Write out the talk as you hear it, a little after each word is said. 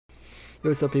Yo,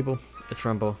 what's up, people? It's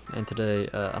Rumble, and today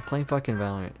I'm playing fucking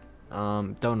Valorant.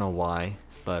 Don't know why,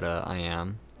 but I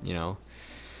am. You know,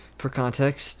 for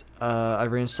context, I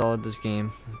reinstalled this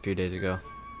game a few days ago.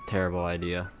 Terrible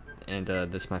idea, and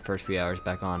this is my first few hours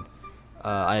back on.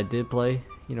 I did play,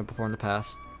 you know, before in the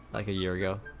past, like a year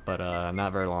ago, but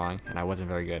not very long, and I wasn't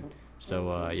very good.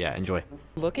 So yeah, enjoy.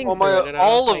 Looking oh my god,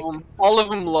 all of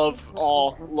them love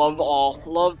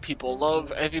people,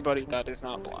 love everybody that is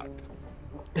not black.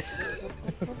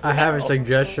 I have a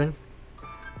suggestion.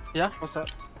 Yeah, what's that?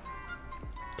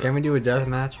 Can we do a death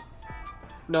match?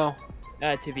 No.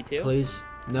 2v2? Please?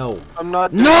 No. I'm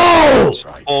not. No!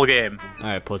 Whole game.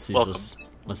 Alright, pussies,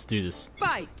 let's do this.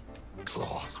 Fight!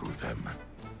 Claw through them.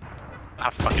 Ah,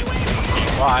 fucking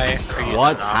why?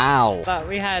 What? How? Thought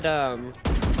we had our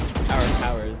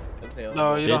powers available.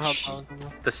 No, you don't Bitch.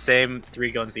 have The same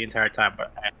 3 guns the entire time,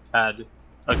 but I had.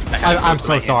 I'm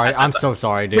so sorry. I'm so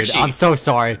sorry, dude. Richie. I'm so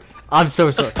sorry. I'm so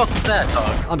What the sorry. fuck is that,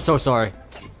 dog? I'm so sorry.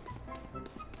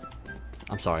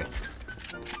 I'm sorry.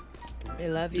 I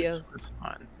love you. It's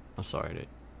fine. I'm sorry, dude.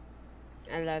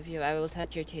 I love you. I will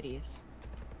touch your titties.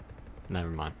 Never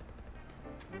mind.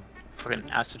 Fucking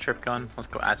acid trip gun. Let's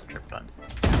go acid trip gun.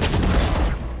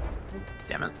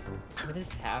 Damn it. What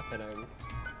is happening?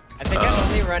 I think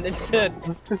I've only run into.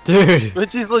 Dude.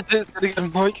 Richie's legit sitting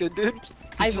in Micah, dude.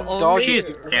 I've Dog only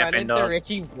shit. run Camping, into dog.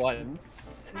 Richie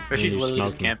once. Or she's You're literally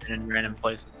just smoking. camping in random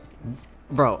places.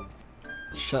 Bro.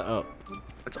 Shut up.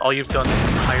 That's all you've done the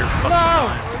entire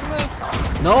fucking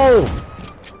time. No!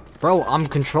 Bro, I'm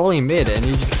controlling mid and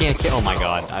you just can't kill. Oh my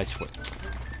god, I swear.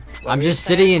 I'm just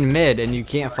sitting in mid and you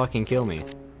can't fucking kill me.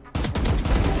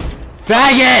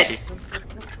 Faggot!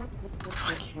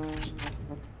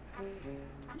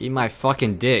 Eat my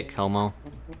fucking dick, homo.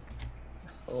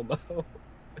 Homo.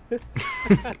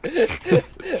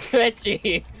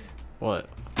 Richie! What?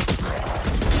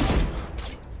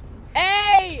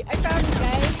 Hey! I found you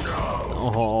guys!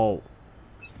 Oh.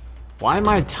 Why am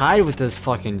I tied with this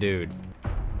fucking dude?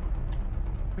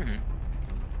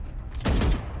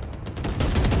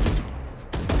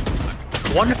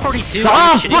 142? Stop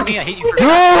Are you kidding fucking- me? I hate you for Dude!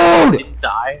 that. Didn't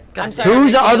die. I'm sorry.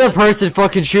 Who's the Richie, other look- person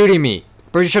fucking shooting me?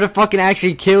 Bro, you should have fucking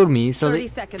actually killed me so 30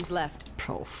 that- seconds left.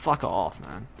 Bro, fuck off,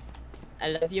 man. I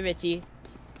love you, Richie.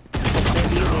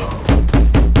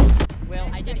 Well,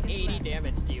 I did 80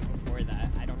 damage to you before that.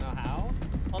 I don't know how.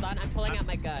 Hold on, I'm pulling out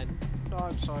my gun. No,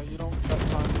 I'm sorry, you don't got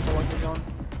time to pull out your gun.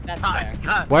 That's Ah, fair.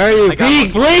 God. Where are you? I got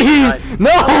Peek, one. please!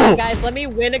 No! Guys, let me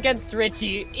win against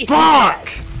Richie. Fuck!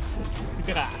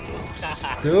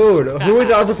 Dude, who was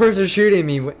the other person shooting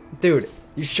me? Dude,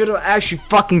 you should have actually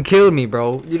fucking killed me,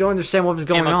 bro. You don't understand what was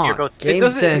going Game up here, on. go- Game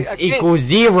doesn't- sense I can't- equals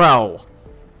 0. I love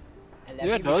Yeah,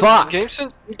 you. it does. Fuck. Game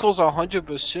sense equals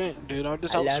 100%, dude. I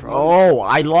just I love outsmarted. Oh,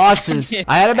 I lost his.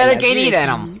 I had a better I love KD you, than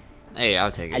him. Hey,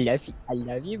 I'll take I it. love you. I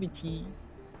love you, Richie.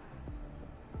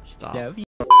 Stop. Love you.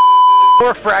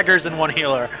 4 fraggers and 1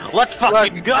 healer. Let's fucking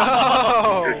Let's go!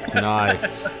 go!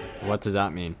 Nice. What does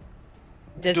that mean?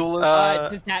 Does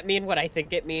that mean what I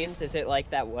think it means? Is it like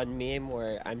that one meme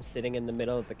where I'm sitting in the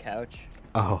middle of the couch?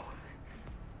 Oh.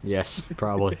 Yes,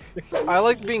 probably. I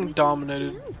like being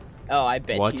dominated. Oh, I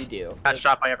bet What? you do. Got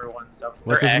shot by everyone, so.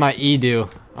 What or does A. my E do?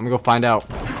 I'm gonna go find out.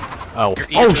 Oh. Your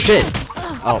E Oh moved- shit!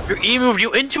 Oh. Your E moved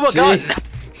you into a gun!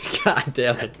 Jeez. God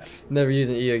damn it. Never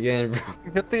using E again, bro.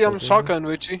 Get the shotgun,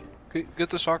 Richie. Get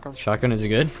the shotgun. Shotgun is it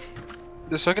good?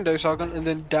 The secondary shotgun, and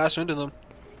then dash into them.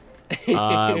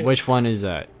 Which one is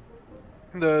that?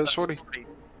 The sortie.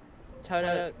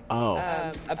 Toto, Oh.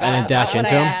 about, then dash about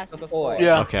into what I him? asked before.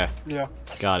 Yeah. Okay. Yeah.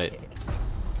 Got it.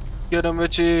 Get him,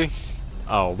 Richie.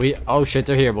 Oh, oh shit,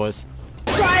 they're here, boys.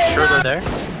 Sure they're there?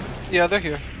 Yeah, they're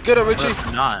here. Get him, Richie. But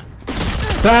if not.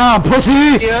 Bam, pussy!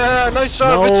 Yeah, nice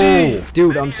shot, No, Richie.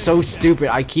 dude, I'm so stupid.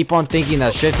 I keep on thinking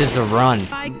that shift is a run.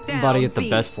 Spike I'm about to down get the B.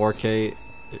 best 4K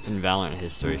in Valorant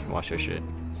history. Watch this shit.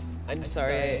 I'm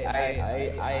sorry.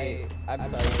 I'm sorry. I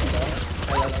love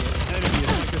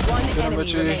One Get him, enemy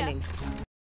Richie. remaining.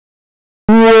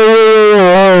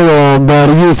 Hold on,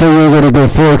 buddy. You said you were gonna go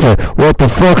 4K. What the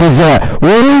fuck is that?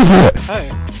 What is it? Hey.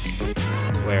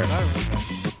 Where?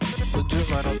 Legit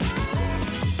right up.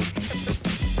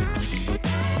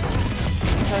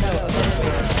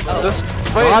 Just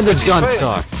spray God, it, this Richie, gun spray it.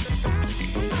 sucks.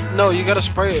 No, you gotta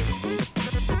spray it. you.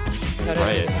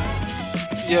 Spray it.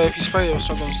 Yeah, if you spray it, it'll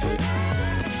start going straight.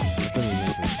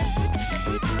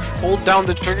 Hold down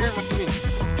the trigger?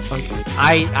 What do you mean?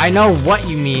 I know what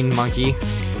you mean, monkey.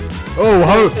 Oh,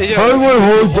 how Yeah. do I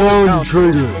hold down the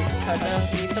trigger? Toto,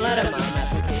 you fill out a mom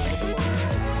application.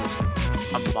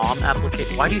 A mom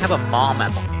application? Why do you have a mom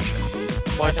application?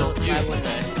 Why don't you? Why wouldn't I?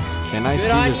 Can I Good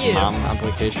see on this you. mom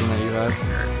application that you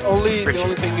have? The only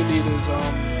thing you need is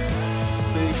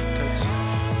big text.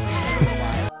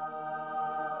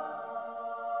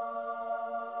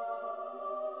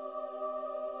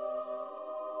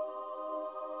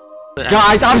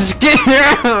 Guys, I'm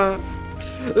scared!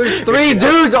 There's 3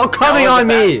 dudes all coming on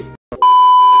me!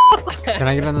 Can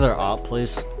I get another op,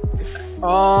 please?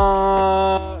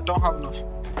 Don't have enough.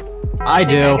 I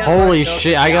do. Holy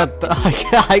shit! I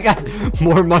got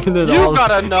more money than all. You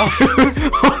got enough.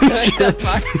 Holy shit!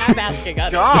 I'm asking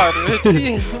others. God,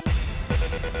 Richie.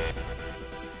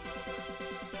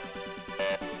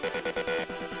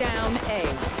 Down A.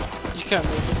 You can't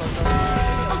make it like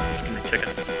that. Give me chicken.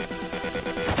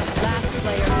 Last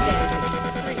player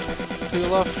standing. To your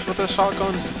left with a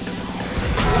shotgun.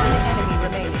 One enemy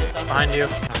remaining. Behind you.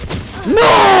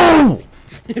 No!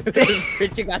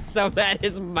 Richie got so mad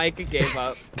his mic gave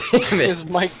up. Damn it! His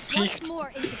mic peaked.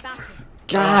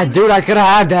 God, dude, I could have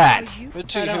had that.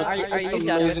 Richie, Are you done with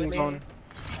amazing me? fun.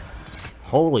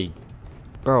 Holy,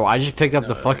 bro! I just picked up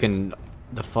the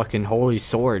fucking holy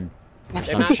sword or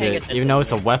some not paying shit. attention Even though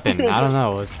it's a weapon, I don't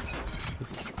know.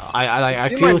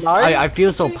 I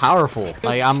feel so powerful.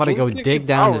 Like I'm gonna go Skins give dig you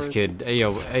down this power. kid.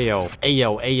 Ayo, ayo,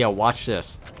 ayo, ayo! Watch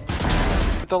this.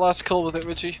 Get the last kill with it,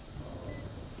 Richie.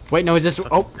 Wait, no, is this?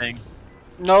 Oh, Thing.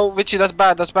 No, Richie, that's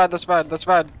bad. That's bad. That's bad. That's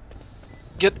bad.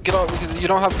 Get out because you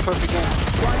don't have a perfect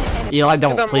game. Eli, Get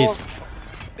don't them please. off.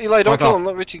 Eli, don't Fuck kill off. him.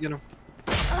 Let Richie get him.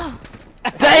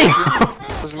 Damn!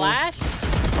 Flash?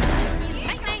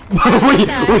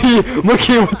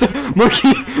 Mookie,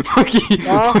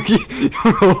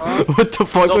 what the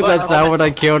fuck was that sound when I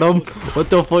killed him? What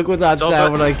the fuck was that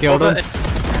sound when I killed him?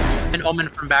 An omen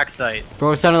from backside.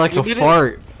 Bro, it sounded like a did it.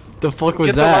 fart. The fuck was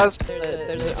Get the that? last.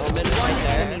 There's an omen right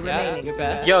there. Yeah, you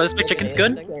bet. Yo, this big chicken's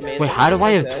good? Wait, how do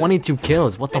I have 22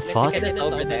 kills? What the fuck? Chicken is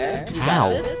over there. You How?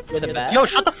 got this. You're the best. Yo,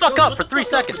 shut the fuck up for 3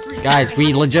 seconds. Guys,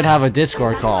 we legit have a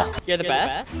Discord call. You're the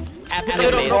best. Get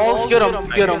Absolutely. him, balls. Get him.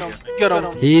 Get him. Get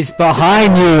him. He's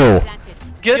behind you!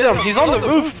 Get him. He's on the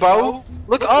roof, bro.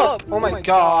 Look up. Oh my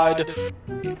god.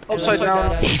 Upside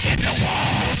down.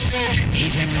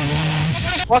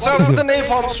 Watch out for the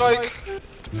napalm strike.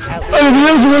 They're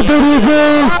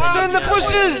in the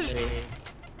bushes.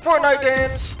 Fortnite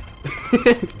dance.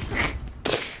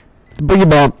 Boogie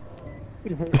bump.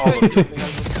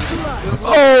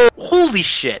 Oh, holy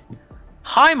shit.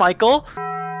 Hi, Michael.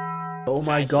 Oh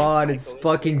my god, it's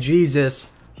fucking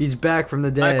Jesus. He's back from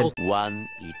the dead. Michael's- One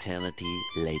eternity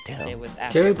later. It was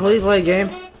Can we please play a game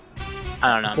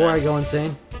I don't know. before I Man. go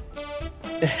insane?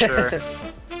 Sure.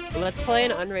 Let's play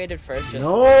an unrated first. Just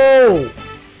No!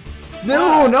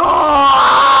 No,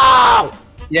 no!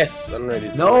 Yes, I'm ready.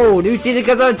 No, new season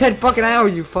comes out in 10 fucking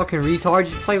hours, you fucking retard.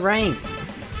 Just play rank.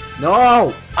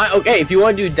 No! Okay, if you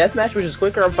want to do deathmatch, which is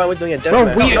quicker, I'm fine with doing a Bro,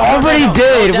 deathmatch. we already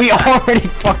did! We already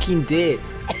fucking did!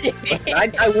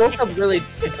 I woke up really.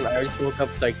 I just woke up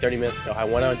like 30 minutes ago. I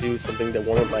want to do something to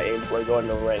warm up my aim before I go on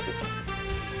no rank.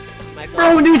 Michael.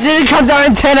 Bro, new season comes out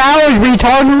in 10 hours,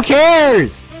 retard! Who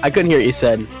cares? I couldn't hear what you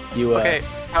said. You Okay,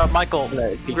 Michael,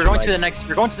 Right, we're going to the next.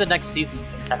 We're going to the next season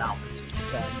in 10 hours.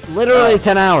 Literally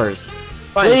 10 hours.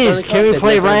 Fine, Please, it's can we only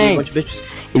play content, if ranked?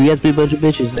 you guys be a bunch of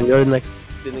bitches, then go to the next.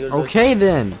 Then go to the Okay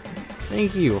then.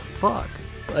 Thank you. Fuck.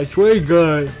 I swear to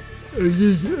God.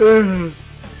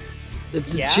 If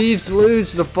the Yeah? Chiefs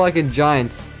lose to the fucking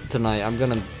Giants tonight, I'm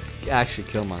gonna actually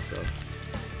kill myself.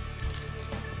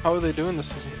 How are they doing this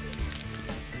season?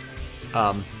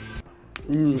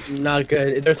 Not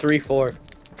good. They're 3-4.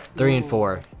 3 and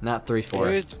 4, not 3-4.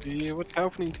 Richie, what's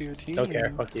happening to your team? Don't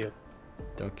care. Fuck you.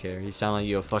 Don't care. You sound like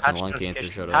you have fucking lung cancer.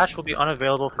 Shut up. Patch will be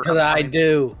unavailable for. Because I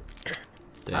do.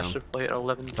 Damn. Patch should play at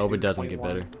 11. Hope it doesn't get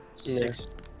 21, better. 6.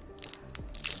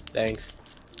 Thanks.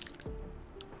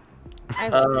 I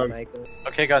love you, Michael.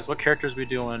 Okay, guys, what characters we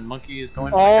doing? Monkey is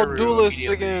going. All for duelists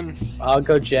medium. again. I'll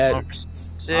go Jet. I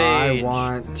Sage.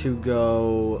 want to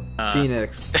go Uh.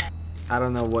 Phoenix. I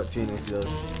don't know what Phoenix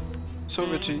does. So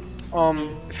Richie,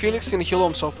 Phoenix can heal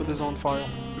himself with his own fire.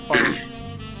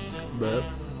 But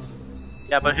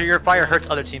Yeah, but your fire hurts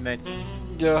other teammates.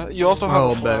 Yeah, you also have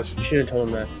Oh, a flash. You should have told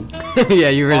him that. yeah,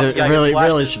 you really, Well, yeah, you're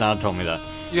really should not have told me that.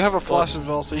 You have a flash as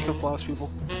well, so you can flash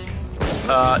people.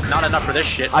 Not enough for this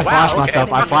shit. I Wow, flashed okay. myself.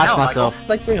 I Fucking flashed hell, myself.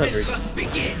 Like 300.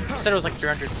 You said it was like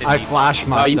 350. I flashed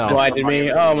Oh, you myself. blinded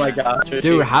me. Oh my gosh.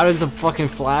 Dude, how does the fucking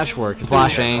flash work?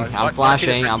 Flashing. I'm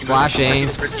flashing. I'm flashing.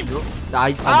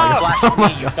 I. Oh my god. Oh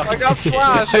my god. I got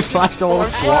flashed. I flashed the whole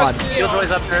squad.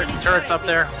 Killjoy's up there. Turret's up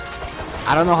there.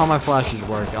 I don't know how my flashes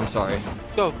work. I'm sorry.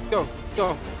 Go, go,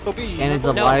 go, go B. And it's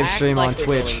a No, live act stream like on you're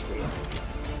Twitch. going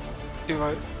to. Do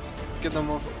right. Get them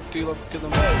off. Do love. Get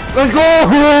them off. Let's go!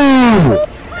 No!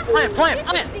 Plant!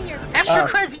 Extra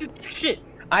creds, you shit!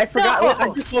 I forgot. No!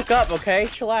 I just woke up. Okay,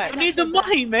 chillax. You need the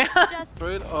money, man!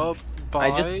 Straight up by...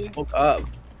 I just woke up.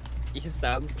 You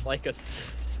sound like a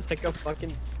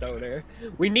fucking stoner.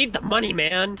 We need the money,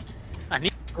 man. I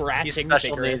need Scratching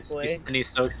special needs, vigorously. and he's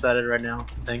so excited right now.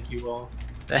 Thank you all.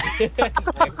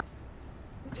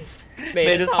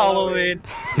 Made his Halloween.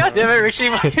 God damn it, Richie,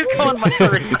 why are you calling my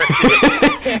Richie?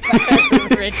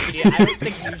 Richie, I don't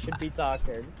think you should be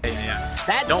talking. Yeah.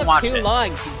 That Don't took watch too it. long,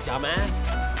 you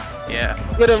dumbass. Yeah.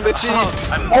 Get him, Richie!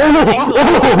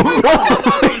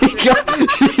 God,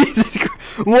 Jesus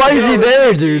Christ. Why is he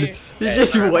there, dude? He's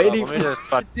just waiting Let me just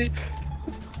fuck.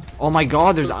 Oh my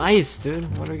god, there's ice, dude.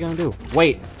 What are we gonna do?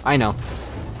 Wait, I know.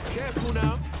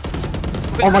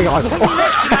 Oh my god.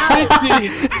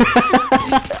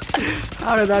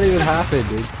 How did that even happen,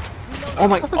 dude? Oh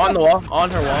my. On the wall. On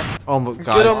her wall. Oh my Get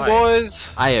god. him,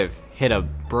 boys! I have hit a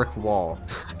brick wall.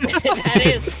 That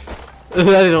is.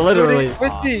 That is literally.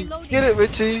 Richie! Get it,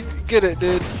 Richie! Get it,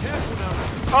 dude!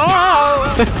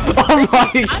 Oh! Oh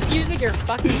my. I'm using your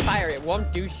fucking fire. It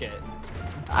won't do shit.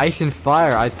 Ice and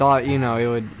fire. I thought, you know, it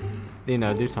would, you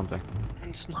know, do something.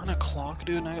 It's 9 o'clock,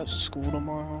 dude, and I got school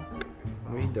tomorrow.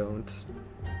 We don't.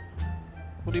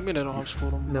 What do you mean I don't have school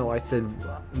tomorrow? No, I said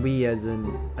we as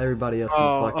in everybody else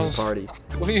Oh, in the fucking party.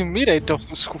 What do you mean I don't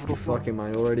have school You tomorrow? fucking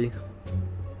minority.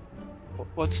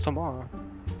 What's tomorrow?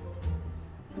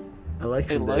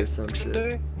 Election day or some Election shit.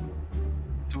 day?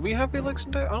 Do we have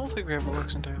election day? I don't think we have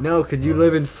election day. No, cause you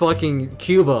live in fucking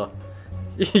Cuba.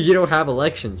 You don't have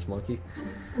elections, monkey.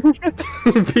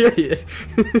 Period.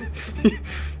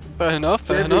 Fair enough,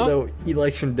 fair There'd be enough. no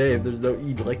election day if there's no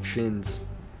elections.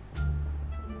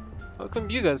 How come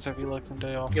you guys have election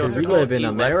day off? Cause we live in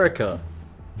America.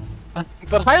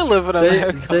 But I live in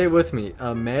America. Say it with me.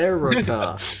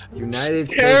 America. United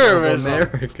States of Terrorism.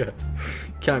 America.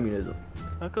 Communism.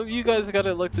 How come you guys got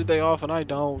election day off and I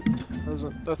don't?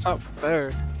 That's not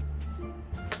fair.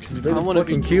 You live I in wanna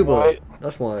fucking be Cuba. white.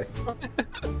 That's why.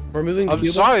 We're moving to I'm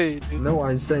Cuba. sorry, dude. No,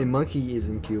 I'm saying Monkey is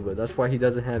in Cuba. That's why he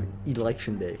doesn't have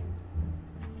election day.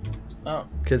 Oh.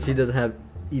 Cause he doesn't have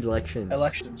elections.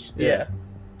 Elections. Yeah. Yeah.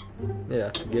 Yeah,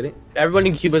 get it? Everyone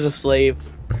in Cuba's a slave.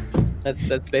 That's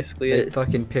basically They it.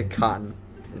 fucking pick cotton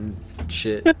and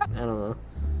shit. I don't know.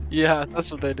 Yeah,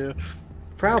 that's what they do.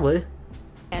 Probably.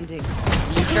 Ending.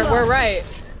 You sure we're right.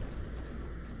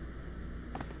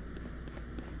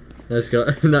 Nice go.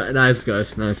 Nice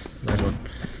guys. Nice one.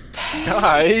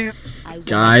 Guys.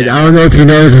 Guys, I don't know if you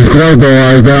know this is cold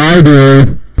though, but I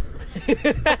do.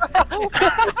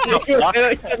 You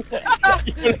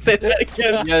wanna say that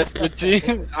again? Yes, Richie.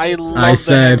 I love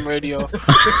said- the ham radio.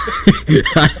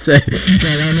 I said. I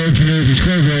don't know if you know this is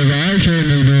cold though, but I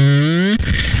certainly do.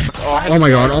 Oh my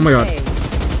god. Oh my god.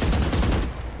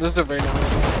 This is a very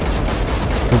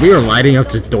nice. We were lighting up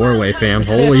this doorway, fam.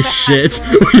 Holy shit.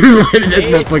 We were lighting this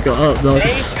motherfucker up, though.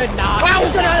 They should not. Wow,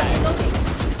 was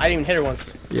that I didn't even hit her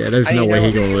once. Yeah, there's I no didn't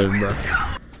way he know. gonna live, bro.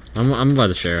 I'm by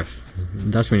the sheriff.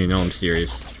 That's when you know I'm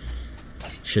serious.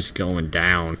 Shit's going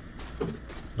down.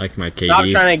 Like my KD. Stop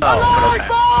trying to go.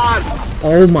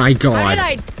 Oh my god.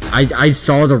 How did I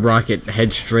saw the rocket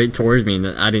head straight towards me and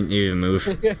I didn't even move.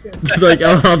 Like,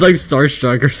 I'm like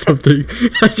starstruck or something.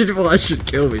 I just watched it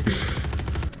kill me.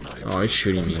 Oh, he's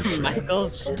shooting me.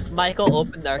 Michael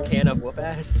opened our can of whoop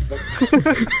ass.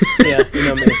 Yeah, you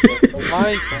know me.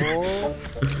 Michael.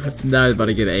 Now he's about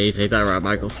to get an ace. Ain't that right,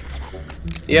 Michael?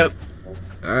 Yep.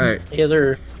 Alright. Here's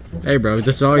her. Hey, bro.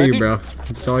 This is all you, bro.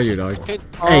 This is all you, dog. Okay,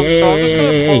 Hey, so I'm just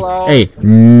gonna pull out. hey,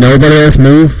 nobody else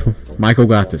move. Michael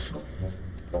got this.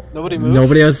 Nobody move.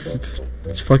 Nobody else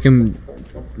fucking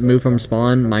move from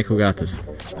spawn. Michael got this.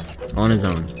 On his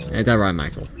own. Ain't that right,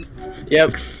 Michael?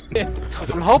 Yep.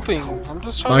 I'm hoping. I'm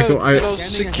just trying Michael, to, you know,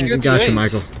 secure the got you, ace.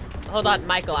 Michael. Hold on,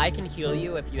 Michael. I can heal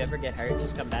you if you ever get hurt.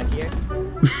 Just come back here.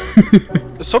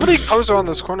 There's so many cars around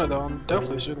this corner, though. I'm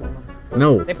definitely shooting them.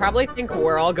 No. They probably think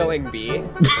we're all going B.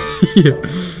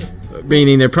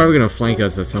 Meaning they're probably gonna flank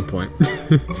us at some point.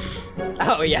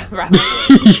 Oh yeah, probably.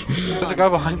 There's a guy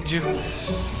behind you.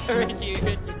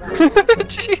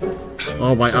 Richie.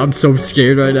 Oh my, I'm so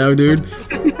scared right now, dude.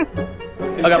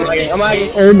 I got lagging. I'm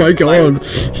lagging. Oh my god.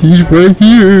 He's right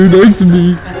here next to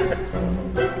me.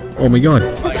 Oh my god.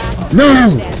 No!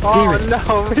 Oh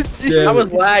no, Richie. Yeah. I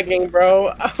was lagging, bro.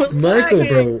 I was Michael,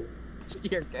 lagging. bro.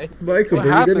 You're good. Michael, What bro,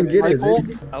 you happened, didn't get Michael?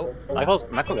 it. Oh,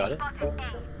 Michael got it.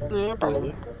 Yeah,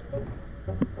 probably.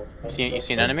 You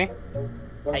see an enemy?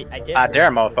 I did. Ah, dare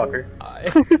motherfucker. Uh,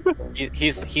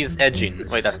 He's edging.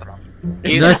 Wait, that's the wrong.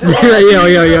 That's yo.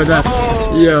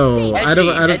 I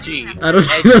don't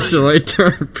think that's the right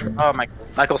term. Oh my,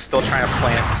 Michael's still trying to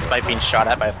plant despite being shot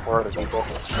at by 4 other people.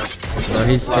 Well,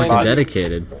 he's fucking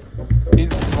dedicated.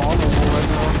 He's vulnerable right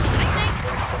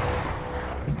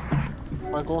now.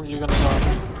 Michael, you're gonna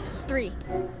die. 3.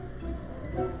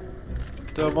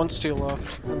 The one steal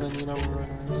left, and then you know we're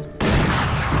running.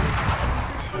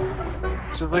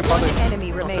 So they One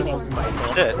enemy remaining.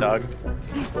 Shit, dog.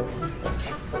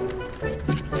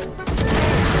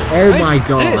 Oh my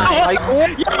god. Michael?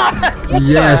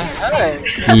 Yes. Hey.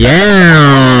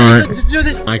 Yeah.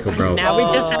 Michael, bro. Now we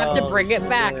just have to bring it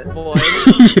back, boys.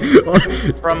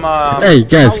 From Hey,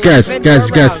 guys. Let's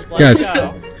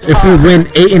go. If we win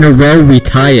 8 in a row, we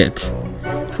tie it.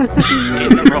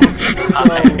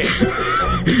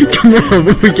 Come on,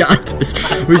 we got this.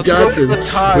 We Let's got go for the this.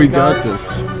 tie, We got guys.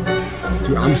 this.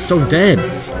 Dude, I'm so dead.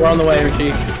 We're on the way,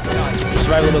 Richie.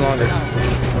 Survive a little bit longer.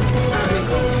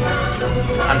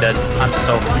 I'm dead. I'm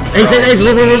so. Ace, Ace.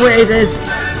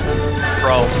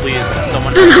 Bro, please,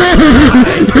 someone.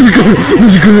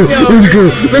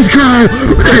 Let's go.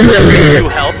 You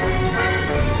help.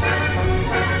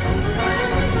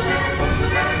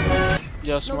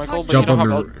 Yes, Michael, but Jump you don't on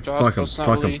have the- a fuck him, so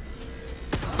fuck not him. really-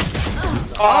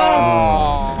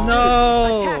 Oh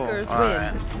No. Attackers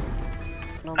Alright.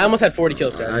 win. I almost had 40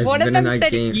 kills, guys. One of been in them that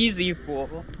said game. easy,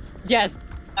 fool. Yes,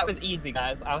 that was easy,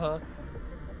 guys.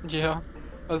 Yeah,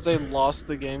 as they lost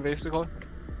the game basically.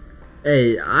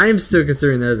 Hey, I'm still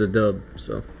considering that as a dub,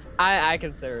 so. I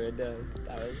consider it done.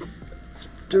 That was.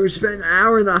 Dude, we spent an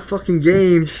hour in that fucking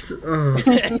game. Oh,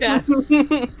 Yeah.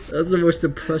 that's the most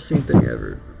depressing thing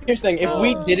ever. Here's the thing, if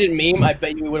we didn't meme, I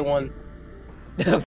bet you we would have won.